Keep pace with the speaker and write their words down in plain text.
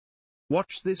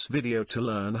Watch this video to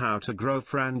learn how to grow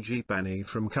Frangipani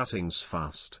from cuttings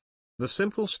fast. The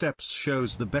simple steps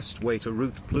shows the best way to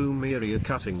root Plumeria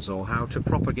cuttings or how to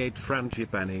propagate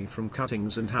Frangipani from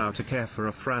cuttings and how to care for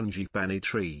a Frangipani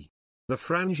tree. The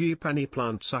Frangipani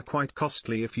plants are quite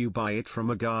costly if you buy it from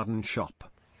a garden shop.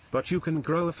 But you can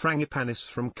grow a Frangipanis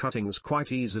from cuttings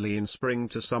quite easily in spring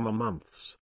to summer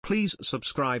months. Please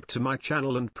subscribe to my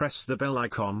channel and press the bell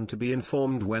icon to be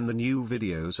informed when the new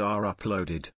videos are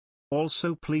uploaded.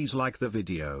 Also please like the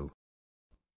video.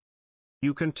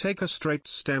 You can take a straight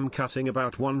stem cutting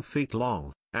about 1 feet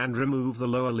long, and remove the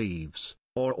lower leaves,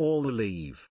 or all the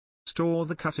leaf. Store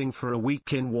the cutting for a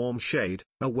week in warm shade,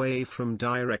 away from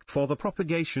direct. For the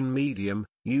propagation medium,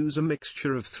 use a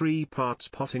mixture of 3 parts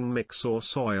potting mix or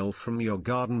soil from your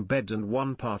garden bed and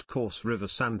 1 part coarse river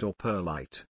sand or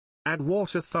perlite. Add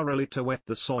water thoroughly to wet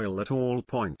the soil at all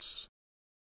points.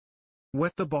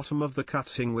 Wet the bottom of the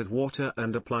cutting with water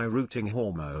and apply rooting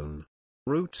hormone.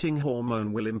 Rooting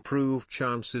hormone will improve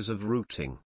chances of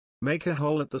rooting. Make a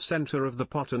hole at the center of the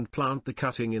pot and plant the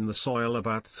cutting in the soil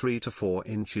about 3 to 4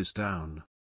 inches down.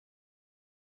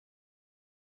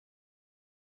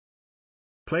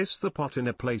 Place the pot in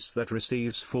a place that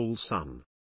receives full sun.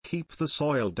 Keep the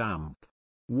soil damp.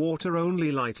 Water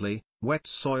only lightly, wet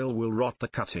soil will rot the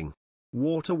cutting.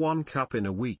 Water 1 cup in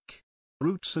a week.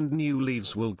 Roots and new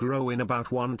leaves will grow in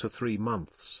about 1 to 3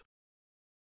 months.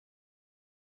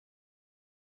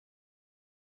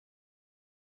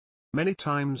 Many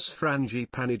times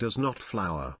Frangipani does not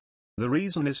flower. The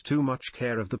reason is too much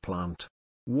care of the plant.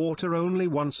 Water only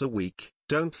once a week,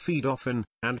 don't feed often,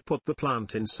 and put the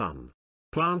plant in sun.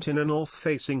 Plant in a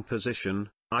north-facing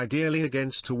position, ideally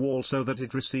against a wall so that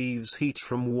it receives heat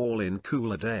from wall in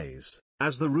cooler days.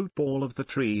 As the root ball of the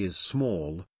tree is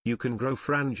small, you can grow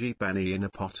Frangipani in a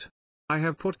pot. I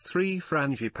have put 3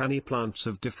 Frangipani plants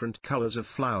of different colors of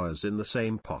flowers in the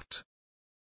same pot.